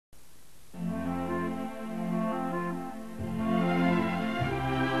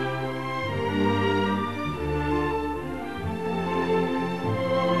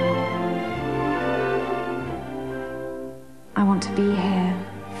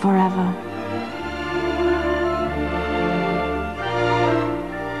forever.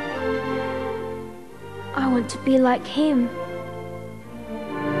 I want to be like him.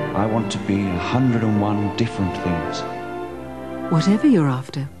 I want to be 101 different things. Whatever you're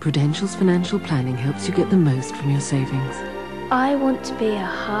after, Prudential's financial planning helps you get the most from your savings. I want to be a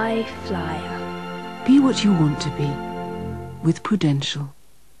high flyer. Be what you want to be with Prudential.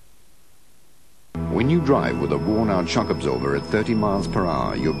 When you drive with a worn-out shock absorber at 30 miles per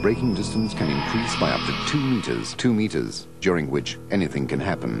hour, your braking distance can increase by up to 2 meters, during which anything can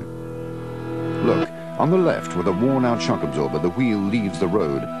happen. Look, on the left with a worn-out shock absorber, the wheel leaves the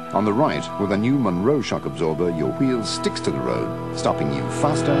road. On the right, with a new Monrow Shock absorber, your wheel sticks to the road, stopping you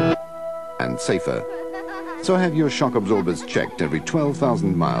faster and safer. So have your shock absorbers checked every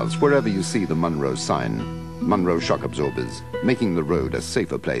 12,000 miles wherever you see the Monrow sign. Monrow Shock absorbers, making the road a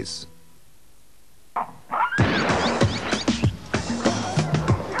safer place.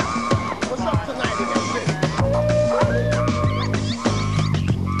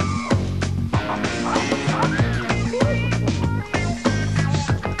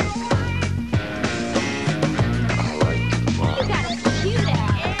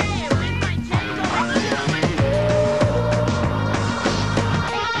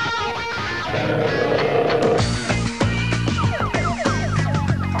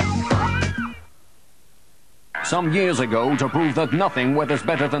 Some years ago, to prove that nothing weathers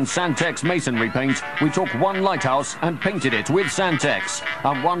better than Santex masonry paint, we took one lighthouse and painted it with Santex,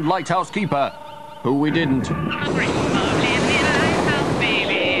 and one lighthouse keeper, who we didn't.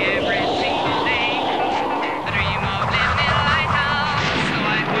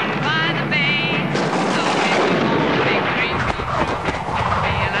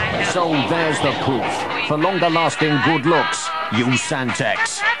 So there's the proof. For longer-lasting good looks, use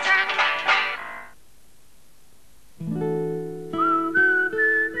Santex.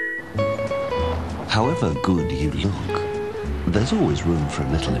 However good you look, there's always room for a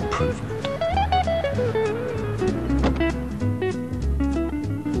little improvement.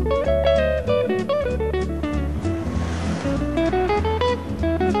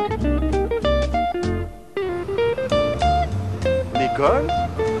 Nicole?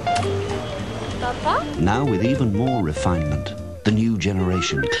 Papa? Now with even more refinement, the new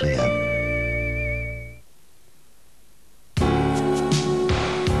generation Cleo.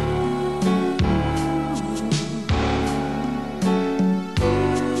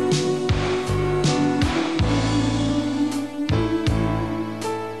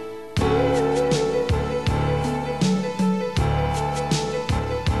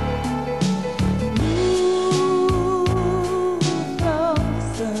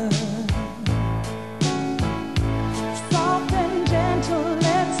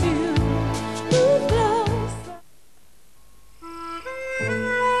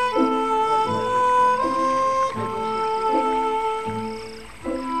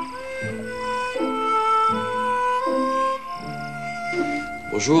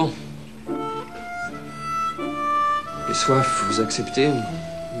 Bonjour. Et soif, vous acceptez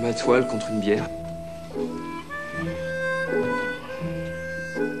ma toile contre une bière?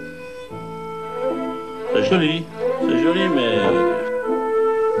 C'est joli, mais...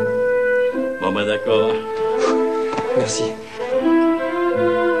 Bon, ben d'accord. Merci.